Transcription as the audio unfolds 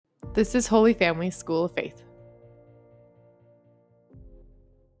This is Holy Family School of Faith.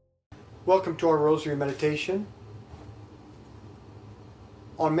 Welcome to our Rosary Meditation.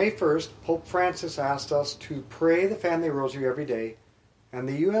 On May 1st, Pope Francis asked us to pray the Family Rosary every day, and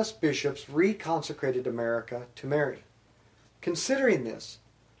the U.S. bishops reconsecrated America to Mary. Considering this,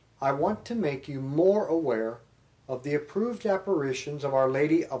 I want to make you more aware of the approved apparitions of Our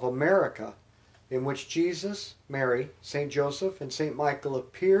Lady of America, in which Jesus, Mary, St. Joseph, and St. Michael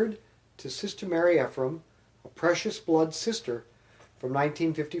appeared to Sister Mary Ephraim, a precious blood sister, from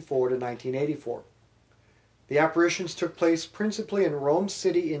 1954 to 1984. The apparitions took place principally in Rome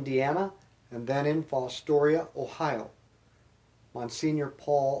City, Indiana, and then in Fostoria, Ohio. Monsignor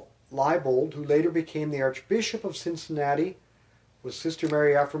Paul Leibold, who later became the Archbishop of Cincinnati, was Sister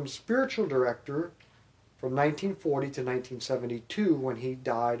Mary Ephraim's spiritual director from 1940 to 1972 when he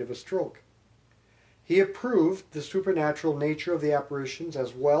died of a stroke. He approved the supernatural nature of the apparitions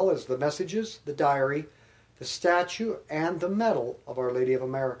as well as the messages, the diary, the statue, and the medal of Our Lady of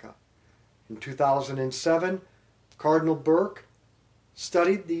America. In 2007, Cardinal Burke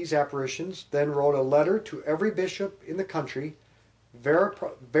studied these apparitions, then wrote a letter to every bishop in the country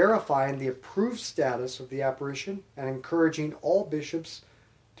verifying the approved status of the apparition and encouraging all bishops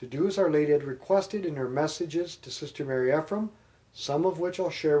to do as Our Lady had requested in her messages to Sister Mary Ephraim, some of which I'll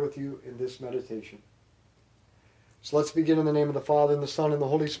share with you in this meditation. So let's begin in the name of the Father, and the Son, and the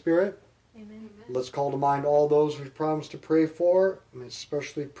Holy Spirit. Amen. Let's call to mind all those we've promised to pray for, and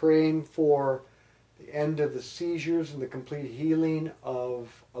especially praying for the end of the seizures and the complete healing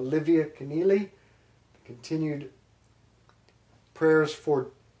of Olivia Keneally. Continued prayers for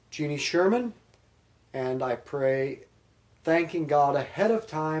Jeannie Sherman, and I pray thanking God ahead of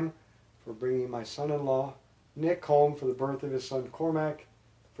time for bringing my son-in-law Nick home for the birth of his son Cormac,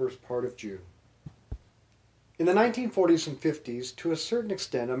 the first part of June. In the 1940s and 50s, to a certain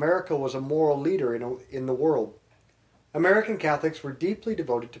extent, America was a moral leader in the world. American Catholics were deeply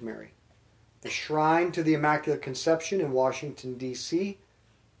devoted to Mary. The Shrine to the Immaculate Conception in Washington, D.C.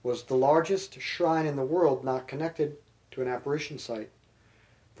 was the largest shrine in the world not connected to an apparition site.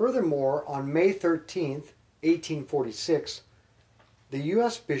 Furthermore, on May 13th, 1846, the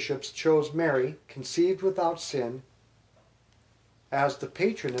U.S. bishops chose Mary, conceived without sin, as the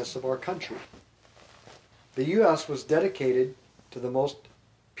patroness of our country. The U.S. was dedicated to the most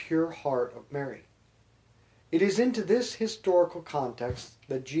pure heart of Mary. It is into this historical context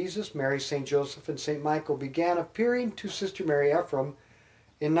that Jesus, Mary, St. Joseph, and St. Michael began appearing to Sister Mary Ephraim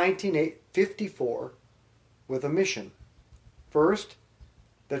in 1954 with a mission. First,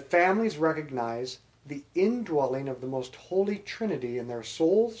 that families recognize the indwelling of the most holy Trinity in their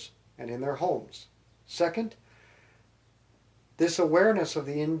souls and in their homes. Second, this awareness of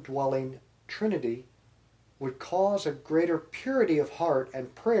the indwelling Trinity would cause a greater purity of heart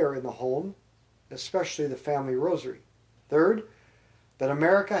and prayer in the home, especially the family rosary. Third, that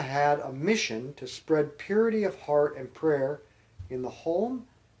America had a mission to spread purity of heart and prayer in the home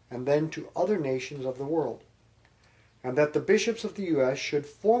and then to other nations of the world, and that the bishops of the U.S. should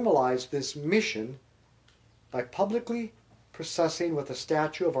formalize this mission by publicly processing with a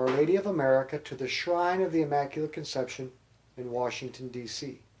statue of Our Lady of America to the Shrine of the Immaculate Conception in Washington,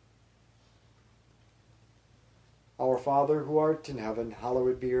 D.C. Our Father, who art in heaven,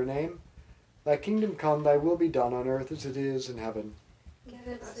 hallowed be your name. Thy kingdom come, thy will be done on earth as it is in heaven.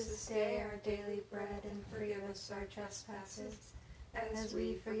 Give us this day our daily bread, and forgive us our trespasses, as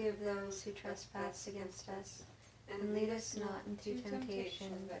we forgive those who trespass against us. And lead us not into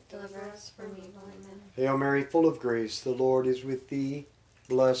temptation, but deliver us from evil. Amen. Hail Mary, full of grace, the Lord is with thee.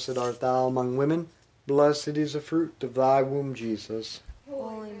 Blessed art thou among women. Blessed is the fruit of thy womb, Jesus.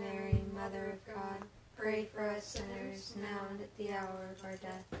 Holy Mary, Mother of God, pray for us sinners, now and at the hour of our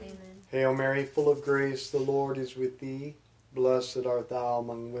death. Amen. Hail Mary, full of grace, the Lord is with thee. Blessed art thou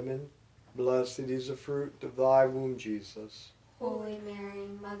among women. Blessed is the fruit of thy womb, Jesus. Holy Mary,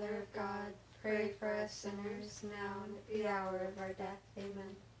 Mother of God, pray for us sinners, now and at the hour of our death.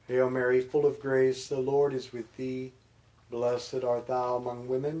 Amen. Hail Mary, full of grace, the Lord is with thee. Blessed art thou among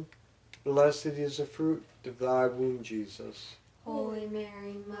women. Blessed is the fruit of thy womb, Jesus. Holy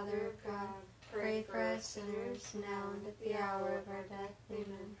Mary, Mother of God, pray for us sinners, now and at the hour of our death.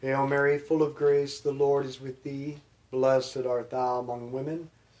 Amen. Hail Mary, full of grace, the Lord is with thee. Blessed art thou among women.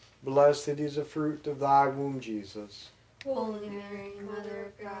 Blessed is the fruit of thy womb, Jesus. Holy Mary, Mother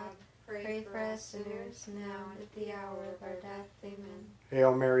of God, pray for us sinners, now and at the hour of our death. Amen.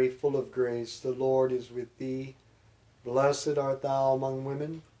 Hail Mary, full of grace, the Lord is with thee. Blessed art thou among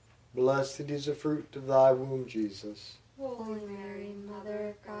women. Blessed is the fruit of thy womb, Jesus. Holy Mary, Mother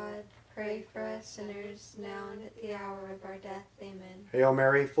of God, pray for us sinners, now and at the hour of our death. Amen. Hail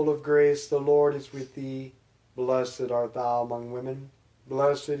Mary, full of grace, the Lord is with thee. Blessed art thou among women.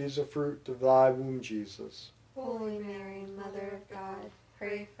 Blessed is the fruit of thy womb, Jesus. Holy Mary, Mother of God,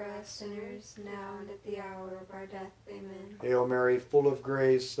 pray for us sinners, now and at the hour of our death. Amen. Hail Mary, full of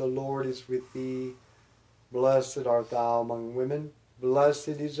grace, the Lord is with thee. Blessed art thou among women. Blessed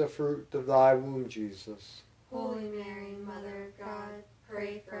is the fruit of thy womb, Jesus. Holy Mary, Mother of God,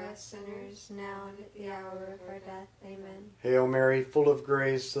 pray for us sinners, now and at the hour of our death. Amen. Hail Mary, full of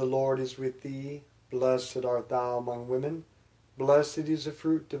grace, the Lord is with thee. Blessed art thou among women. Blessed is the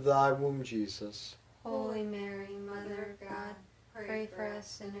fruit of thy womb, Jesus. Holy Mary, Mother of God, pray for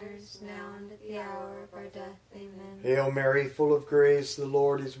us sinners, now and at the hour of our death. Amen. Hail Mary, full of grace, the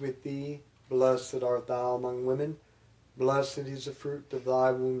Lord is with thee. Blessed art thou among women. Blessed is the fruit of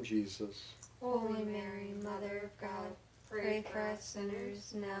thy womb, Jesus. Holy Mary, Mother of God, pray for us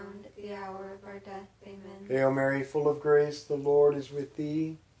sinners, now and at the hour of our death. Amen. Hail Mary, full of grace, the Lord is with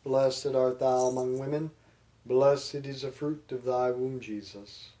thee. Blessed art thou among women. Blessed is the fruit of thy womb,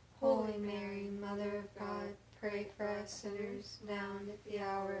 Jesus. Holy Mary, Mother of God, pray for us sinners, now and at the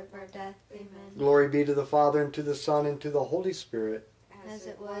hour of our death. Amen. Glory be to the Father, and to the Son, and to the Holy Spirit. As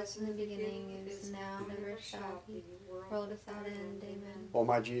it was in the beginning, is now, and ever shall be, world without end. Amen. O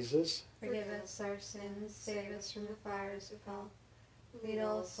my Jesus, Forgive us our sins, save us from the fires of hell. Lead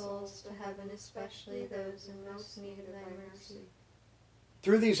all souls to heaven, especially those in most need of thy mercy.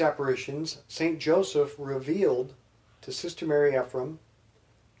 through these apparitions, Saint Joseph revealed to Sister Mary Ephraim,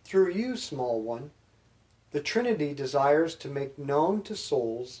 through you, small one, the Trinity desires to make known to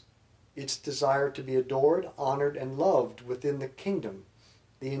souls its desire to be adored, honored, and loved within the kingdom,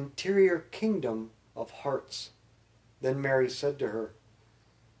 the interior kingdom of hearts. Then Mary said to her,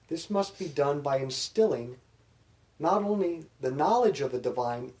 this must be done by instilling not only the knowledge of the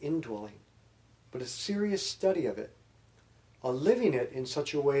divine indwelling, but a serious study of it, a living it in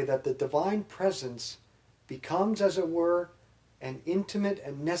such a way that the divine presence becomes, as it were, an intimate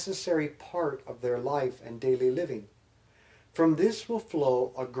and necessary part of their life and daily living. From this will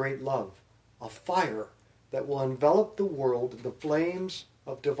flow a great love, a fire that will envelop the world in the flames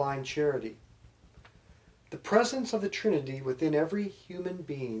of divine charity. The presence of the Trinity within every human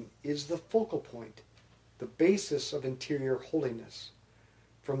being is the focal point, the basis of interior holiness.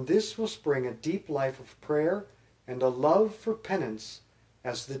 From this will spring a deep life of prayer and a love for penance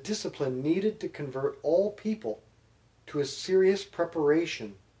as the discipline needed to convert all people to a serious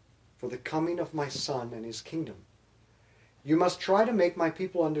preparation for the coming of my Son and his kingdom. You must try to make my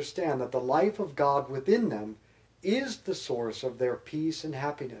people understand that the life of God within them is the source of their peace and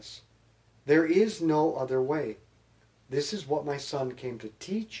happiness. There is no other way. This is what my Son came to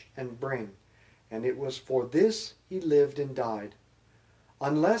teach and bring, and it was for this he lived and died.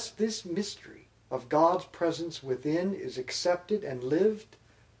 Unless this mystery of God's presence within is accepted and lived,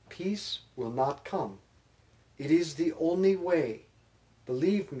 peace will not come. It is the only way.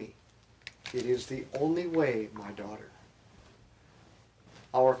 Believe me, it is the only way, my daughter.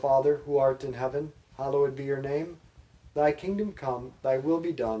 Our Father, who art in heaven, hallowed be your name. Thy kingdom come, thy will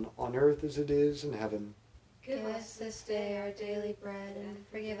be done, on earth as it is in heaven. Give us this day our daily bread, and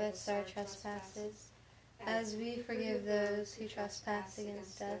forgive us our trespasses, as we forgive those who trespass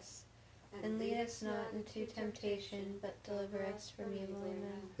against us. And lead us not into temptation, but deliver us from evil.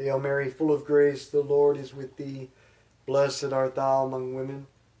 Amen. Hail Mary, full of grace, the Lord is with thee. Blessed art thou among women.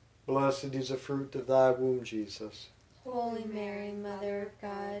 Blessed is the fruit of thy womb, Jesus. Holy Mary, Mother of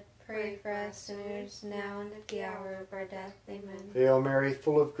God, pray for us sinners, now and at the hour of our death. Amen. Hail Mary,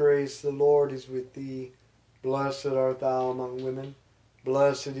 full of grace, the Lord is with thee. Blessed art thou among women.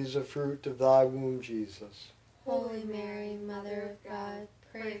 Blessed is the fruit of thy womb, Jesus. Holy Mary, Mother of God,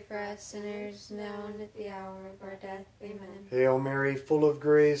 pray for us sinners, now and at the hour of our death. Amen. Hail Mary, full of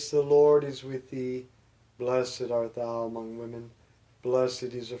grace, the Lord is with thee. Blessed art thou among women. Blessed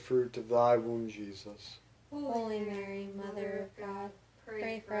is the fruit of thy womb, Jesus. Holy Mary, Mother of God,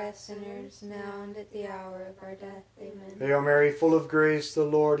 pray for us sinners, now and at the hour of our death. Amen. Hail Mary, full of grace, the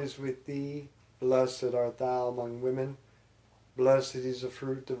Lord is with thee. Blessed art thou among women. Blessed is the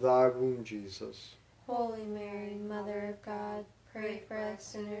fruit of thy womb, Jesus. Holy Mary, Mother of God, pray for us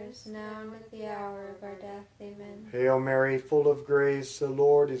sinners, now and at the hour of our death. Amen. Hail Mary, full of grace, the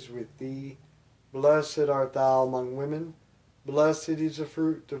Lord is with thee. Blessed art thou among women. Blessed is the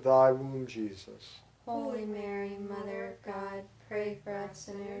fruit of thy womb, Jesus. Holy Mary, Mother of God, pray for us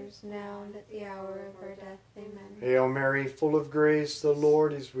sinners, now and at the hour of our death. Amen. Hail Mary, full of grace, the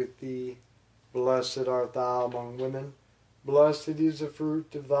Lord is with thee. Blessed art thou among women. Blessed is the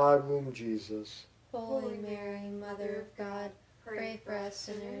fruit of thy womb, Jesus. Holy Mary, Mother of God, pray for us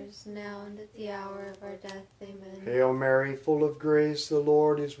sinners, now and at the hour of our death. Amen. Hail Mary, full of grace, the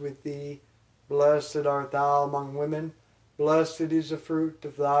Lord is with thee. Blessed art thou among women. Blessed is the fruit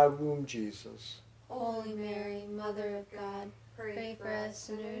of thy womb, Jesus. Holy Mary, Mother of God, pray for us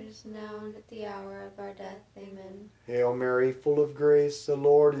sinners, now and at the hour of our death. Amen. Hail Mary, full of grace, the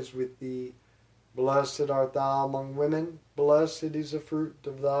Lord is with thee. Blessed art thou among women. Blessed is the fruit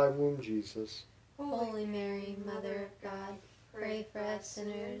of thy womb, Jesus. Holy Mary, Mother of God, pray for us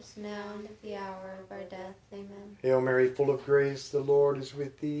sinners, now and at the hour of our death. Amen. Hail Mary, full of grace, the Lord is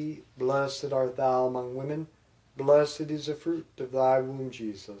with thee. Blessed art thou among women. Blessed is the fruit of thy womb,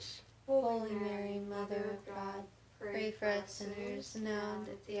 Jesus. Holy Mary, Mother of God, pray for us sinners, now and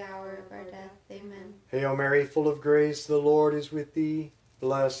at the hour of our death. Amen. Hail Mary, full of grace, the Lord is with thee.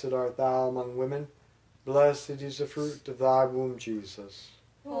 Blessed art thou among women. Blessed is the fruit of thy womb, Jesus.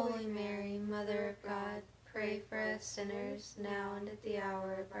 Holy Mary, Mother of God, pray for us sinners, now and at the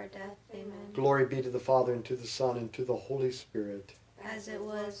hour of our death. Amen. Glory be to the Father, and to the Son, and to the Holy Spirit. As it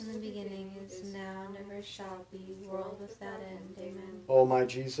was in the beginning, is now, and ever shall be, world without end. Amen. O my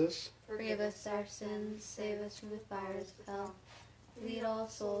Jesus, Forgive us our sins, save us from the fires of hell. Lead all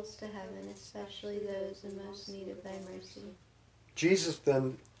souls to heaven, especially those in most need of thy mercy. Jesus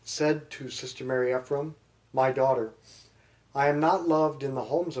then said to Sister Mary Ephraim, My daughter, I am not loved in the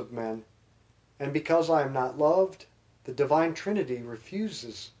homes of men, and because I am not loved, the divine Trinity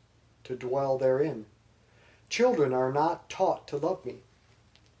refuses to dwell therein. Children are not taught to love me,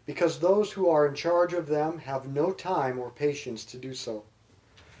 because those who are in charge of them have no time or patience to do so.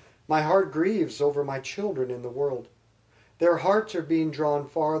 My heart grieves over my children in the world. Their hearts are being drawn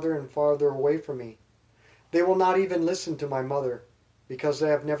farther and farther away from me. They will not even listen to my mother, because they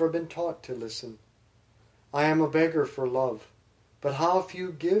have never been taught to listen. I am a beggar for love, but how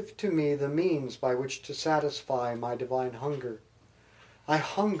few give to me the means by which to satisfy my divine hunger. I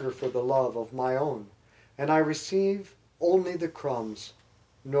hunger for the love of my own, and I receive only the crumbs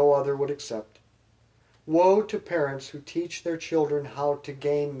no other would accept. Woe to parents who teach their children how to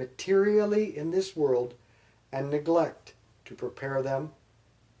gain materially in this world and neglect to prepare them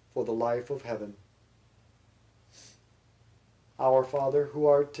for the life of heaven. Our Father, who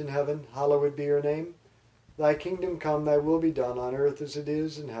art in heaven, hallowed be your name. Thy kingdom come, thy will be done on earth as it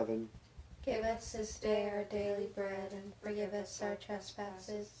is in heaven. Give us this day our daily bread, and forgive us our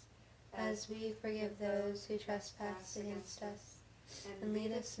trespasses, as we forgive those who trespass against us. And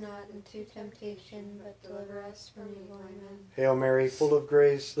lead us not into temptation, but deliver us from evil. Amen. Hail Mary, full of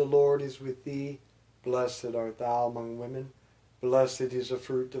grace, the Lord is with thee. Blessed art thou among women. Blessed is the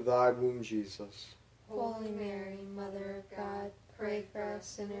fruit of thy womb, Jesus. Holy Mary, Mother of God, pray for us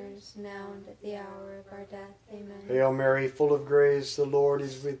sinners, now and at the hour of our death. Amen. Hail Mary, full of grace, the Lord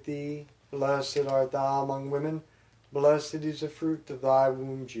is with thee. Blessed art thou among women. Blessed is the fruit of thy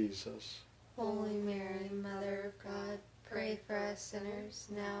womb, Jesus. Holy Mary, Mother of God, pray for us sinners,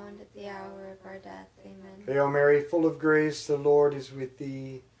 now and at the hour of our death. Amen. Hail Mary, full of grace, the Lord is with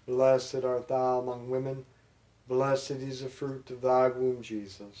thee. Blessed art thou among women. Blessed is the fruit of thy womb,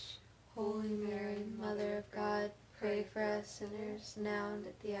 Jesus. Holy Mary, Mother of God, pray for us sinners, now and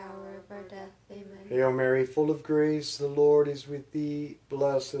at the hour of our death. Amen. Hail Mary, full of grace, the Lord is with thee.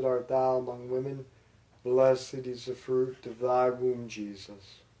 Blessed art thou among women. Blessed is the fruit of thy womb,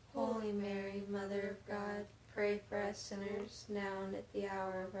 Jesus. Holy Mary, Mother of God, pray for us sinners, now and at the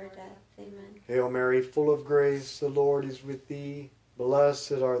hour of our death. Amen. Hail Mary, full of grace, the Lord is with thee.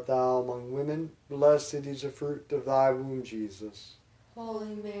 Blessed art thou among women. Blessed is the fruit of thy womb, Jesus.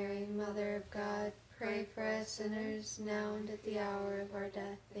 Holy Mary, Mother of God, pray for us sinners, now and at the hour of our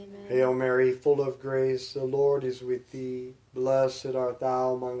death. Amen. Hail Mary, full of grace, the Lord is with thee. Blessed art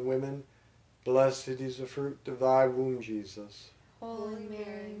thou among women. Blessed is the fruit of thy womb, Jesus. Holy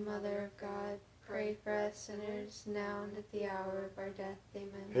Mary, Mother of God, pray for us sinners, now and at the hour of our death.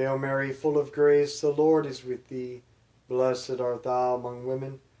 Amen. Hail Mary, full of grace, the Lord is with thee. Blessed art thou among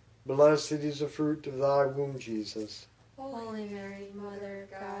women. Blessed is the fruit of thy womb, Jesus. Holy Mary, Mother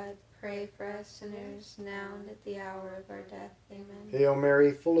of God, pray for us sinners, now and at the hour of our death. Amen. Hail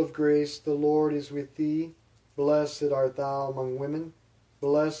Mary, full of grace, the Lord is with thee. Blessed art thou among women.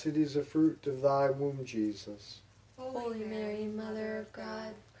 Blessed is the fruit of thy womb, Jesus. Holy Mary, Mother of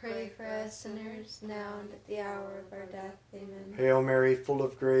God, pray for us sinners, now and at the hour of our death. Amen. Hail Mary, full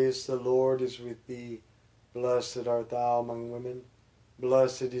of grace, the Lord is with thee. Blessed art thou among women.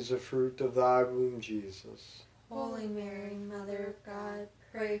 Blessed is the fruit of thy womb, Jesus. Holy Mary, Mother of God,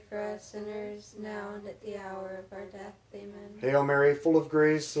 pray for us sinners, now and at the hour of our death. Amen. Hail Mary, full of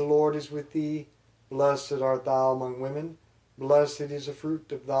grace, the Lord is with thee. Blessed art thou among women. Blessed is the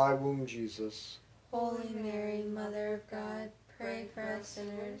fruit of thy womb, Jesus. Holy Mary, Mother of God, pray for us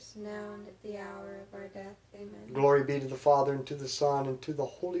sinners, now and at the hour of our death. Amen. Glory be to the Father, and to the Son, and to the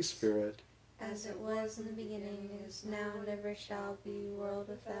Holy Spirit. As it was in the beginning, is now, and ever shall be, world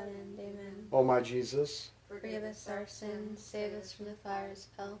without end. Amen. O my Jesus, Forgive us our sins, save us from the fires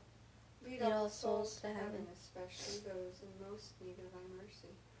of hell. Lead all souls to heaven, especially those in most need of thy mercy.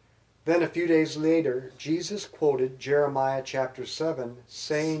 Then a few days later, Jesus quoted Jeremiah chapter 7,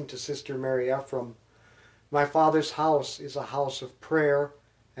 saying to Sister Mary Ephraim, "My Father's house is a house of prayer,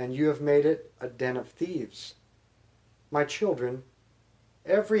 and you have made it a den of thieves." My children,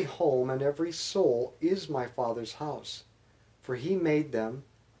 every home and every soul is my Father's house, for he made them,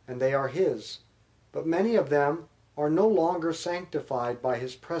 and they are his. But many of them are no longer sanctified by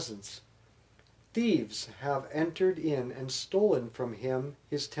his presence. Thieves have entered in and stolen from him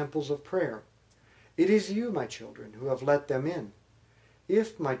his temples of prayer. It is you, my children, who have let them in.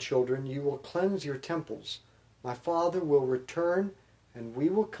 If, my children, you will cleanse your temples, my Father will return, and we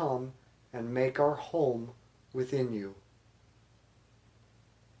will come and make our home within you.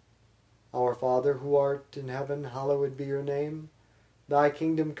 Our Father, who art in heaven, hallowed be your name. Thy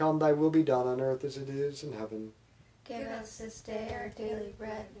kingdom come, thy will be done on earth as it is in heaven. Give us this day our daily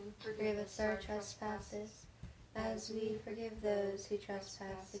bread, and forgive us our trespasses, as we forgive those who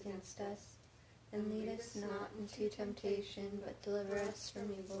trespass against us. And lead us not into temptation, but deliver us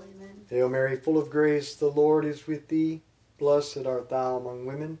from evil. Amen. Hail Mary, full of grace, the Lord is with thee. Blessed art thou among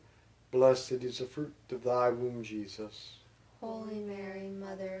women. Blessed is the fruit of thy womb, Jesus. Holy Mary,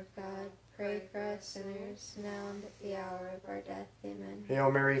 Mother of God, pray for us sinners, now and at the hour of our death. Amen.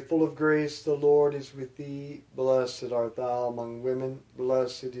 Hail Mary, full of grace, the Lord is with thee. Blessed art thou among women.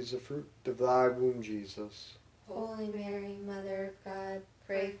 Blessed is the fruit of thy womb, Jesus. Holy Mary, Mother of God,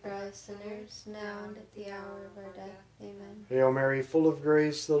 pray for us sinners, now and at the hour of our death. Amen. Hail Mary, full of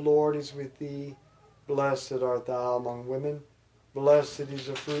grace, the Lord is with thee. Blessed art thou among women. Blessed is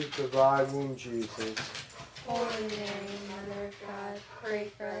the fruit of thy womb, Jesus. Holy Mary, Mother of God, pray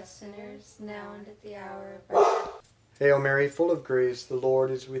for us sinners, now and at the hour of our death. Hail Mary, full of grace, the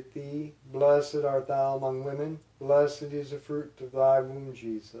Lord is with thee. Blessed art thou among women. Blessed is the fruit of thy womb,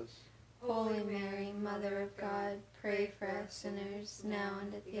 Jesus. Holy Mary, Mother of God, pray for us sinners, now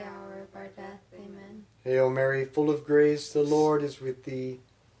and at the hour of our death. Amen. Hail Mary, full of grace, the Lord is with thee.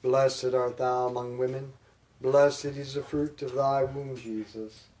 Blessed art thou among women. Blessed is the fruit of thy womb,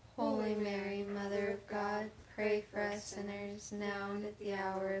 Jesus. Holy Mary, Mother of God, pray for us sinners, now and at the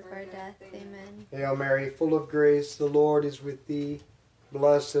hour of our death. Amen. Hail Mary, full of grace, the Lord is with thee.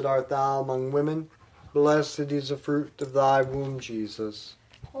 Blessed art thou among women. Blessed is the fruit of thy womb, Jesus.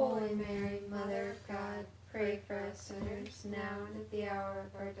 Holy Mary, Mother of God, pray for us sinners, now and at the hour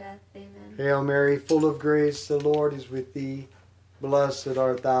of our death. Amen. Hail Mary, full of grace, the Lord is with thee. Blessed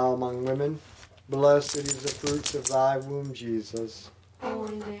art thou among women. Blessed is the fruit of thy womb, Jesus.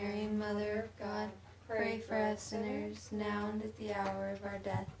 Holy Mary, Mother of God, pray for us sinners, now and at the hour of our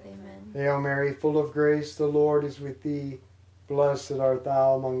death. Amen. Hail Mary, full of grace, the Lord is with thee. Blessed art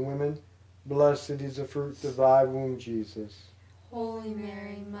thou among women. Blessed is the fruit of thy womb, Jesus. Holy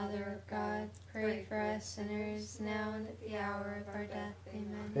Mary, Mother of God, pray for us sinners, now and at the hour of our death.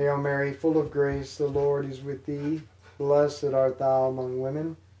 Amen. Hail Mary, full of grace, the Lord is with thee. Blessed art thou among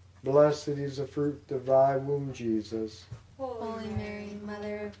women. Blessed is the fruit of thy womb, Jesus. Holy Mary,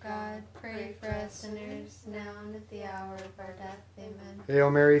 Mother of God, pray for us sinners, now and at the hour of our death. Amen.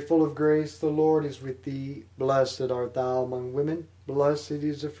 Hail Mary, full of grace, the Lord is with thee. Blessed art thou among women. Blessed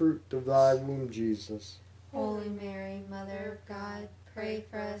is the fruit of thy womb, Jesus. Holy Mary, Mother of God, pray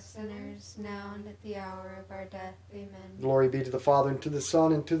for us sinners, now and at the hour of our death. Amen. Glory be to the Father, and to the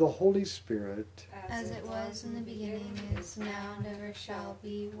Son, and to the Holy Spirit. As it was in the beginning, is now, and ever shall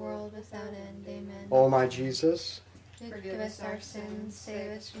be, world without end. Amen. O my Jesus, forgive us our sins,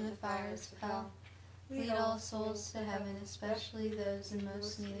 save us from the fires of hell. Lead all souls to heaven, especially those in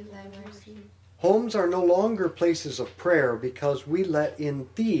most need of thy mercy. homes are no longer places of prayer because we let in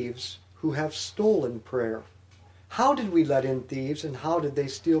thieves who have stolen prayer. How did we let in thieves, and how did they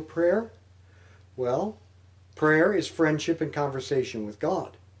steal prayer? Well, prayer is friendship and conversation with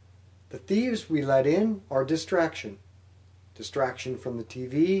God. The thieves we let in are distraction. Distraction from the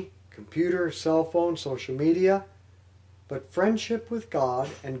TV, computer, cell phone, social media. But friendship with God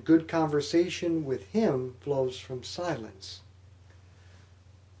and good conversation with Him flows from silence.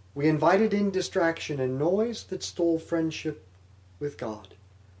 We invited in distraction and noise that stole friendship with God.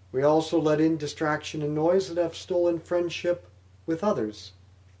 We also let in distraction and noise that have stolen friendship with others.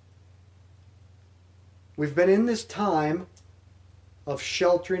 We've been in this time of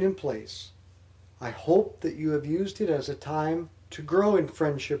sheltering in place. I hope that you have used it as a time to grow in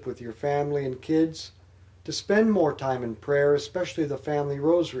friendship with your family and kids, to spend more time in prayer, especially the family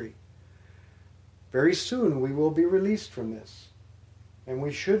rosary. Very soon we will be released from this, and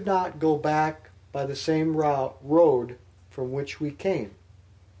we should not go back by the same road from which we came.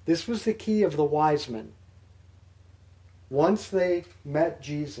 This was the key of the wise men. Once they met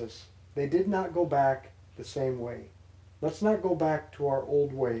Jesus, they did not go back the same way. Let's not go back to our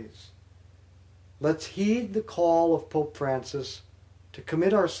old ways. Let's heed the call of Pope Francis to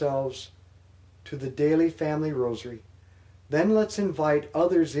commit ourselves to the daily family rosary. Then let's invite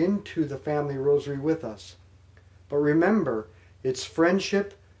others into the family rosary with us. But remember, it's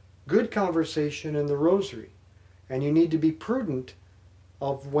friendship, good conversation, and the rosary. And you need to be prudent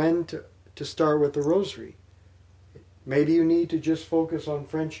of when to start with the rosary. Maybe you need to just focus on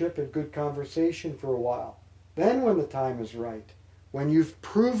friendship and good conversation for a while. Then when the time is right, when you've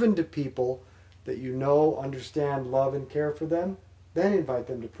proven to people that you know, understand, love, and care for them, then invite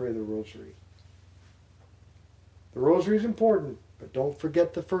them to pray the rosary. The rosary is important, but don't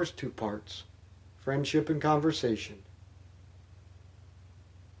forget the first two parts, friendship and conversation.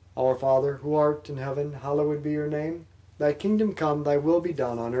 Our Father, who art in heaven, hallowed be your name. Thy kingdom come, thy will be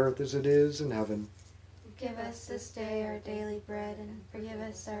done on earth as it is in heaven. Give us this day our daily bread, and forgive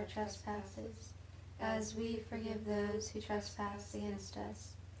us our trespasses, as we forgive those who trespass against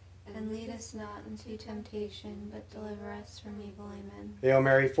us. And lead us not into temptation, but deliver us from evil. Amen. Hail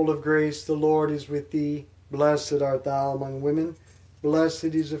Mary, full of grace, the Lord is with thee. Blessed art thou among women. Blessed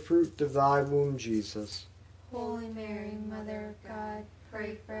is the fruit of thy womb, Jesus. Holy Mary, Mother of God,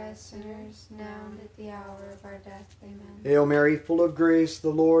 pray for us sinners, now and at the hour of our death. Amen. Hail Mary, full of grace, the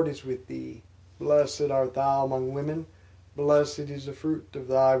Lord is with thee. Blessed art thou among women. Blessed is the fruit of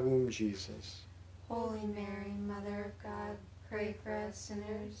thy womb, Jesus. Holy Mary, Mother of God, pray for us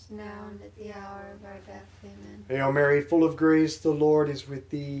sinners, now and at the hour of our death. Amen. Hail Mary, full of grace, the Lord is with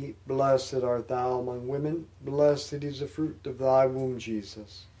thee. Blessed art thou among women. Blessed is the fruit of thy womb,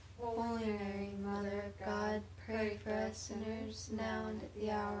 Jesus. Holy Mary, Mother of God, pray for us sinners, now and at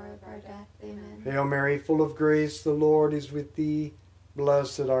the hour of our death. Amen. Hail Mary, full of grace, the Lord is with thee.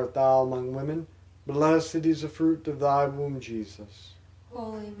 Blessed art thou among women. Blessed is the fruit of thy womb, Jesus.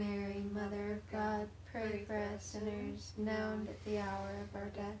 Holy Mary, Mother of God, pray for us sinners, now and at the hour of our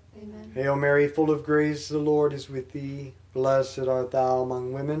death. Amen. Hail Mary, full of grace, the Lord is with thee. Blessed art thou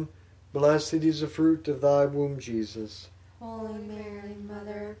among women. Blessed is the fruit of thy womb, Jesus. Holy Mary,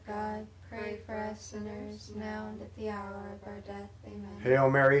 Mother of God, pray for us sinners, now and at the hour of our death. Amen. Hail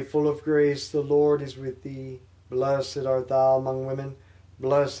Mary, full of grace, the Lord is with thee. Blessed art thou among women.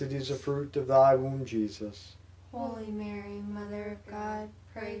 Blessed is the fruit of thy womb, Jesus. Holy Mary, Mother of God,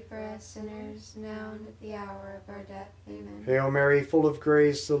 pray for us sinners, now and at the hour of our death. Amen. Hail Mary, full of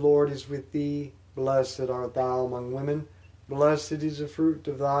grace, the Lord is with thee. Blessed art thou among women. Blessed is the fruit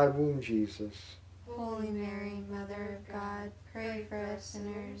of thy womb, Jesus. Holy Mary, Mother of God, pray for us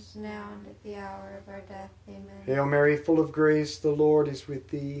sinners, now and at the hour of our death. Amen. Hail Mary, full of grace, the Lord is with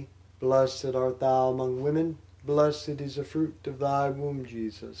thee. Blessed art thou among women. Blessed is the fruit of thy womb,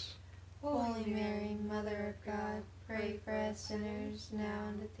 Jesus. Holy Mary, Mother of God, pray for us sinners, now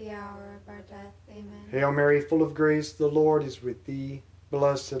and at the hour of our death. Amen. Hail Mary, full of grace, the Lord is with thee.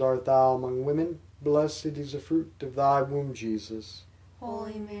 Blessed art thou among women. Blessed is the fruit of thy womb, Jesus.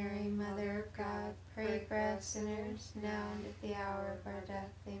 Holy Mary, Mother of God, pray for us sinners, now and at the hour of our death.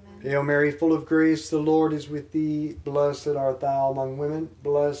 Amen. Hail Mary, full of grace, the Lord is with thee. Blessed art thou among women.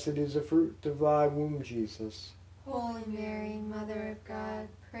 Blessed is the fruit of thy womb, Jesus. Holy Mary, Mother of God,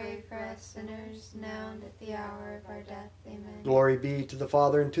 pray for us sinners, now and at the hour of our death. Amen. Glory be to the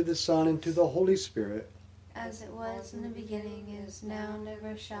Father, and to the Son, and to the Holy Spirit. As it was in the beginning, is now, and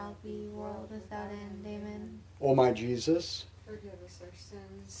ever shall be, world without end. Amen. O my Jesus, Forgive us our sins.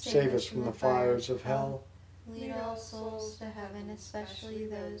 save us from the fires of hell. Lead all souls to heaven, especially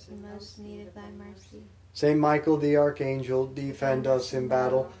those in most need of thy mercy. Saint Michael the Archangel, defend us in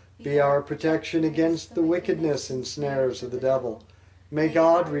battle. Be our protection against the wickedness and snares of the devil. May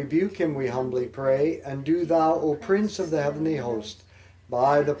God rebuke him, we humbly pray. And do thou, O Prince of the heavenly host,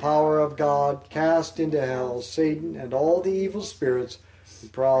 by the power of God, cast into hell Satan and all the evil spirits who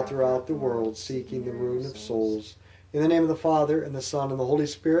prowl throughout the world, seeking the ruin of souls. In the name of the Father, and the Son, and the Holy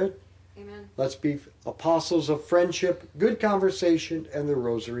Spirit, Amen. let's be apostles of friendship, good conversation, and the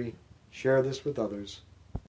rosary. Share this with others.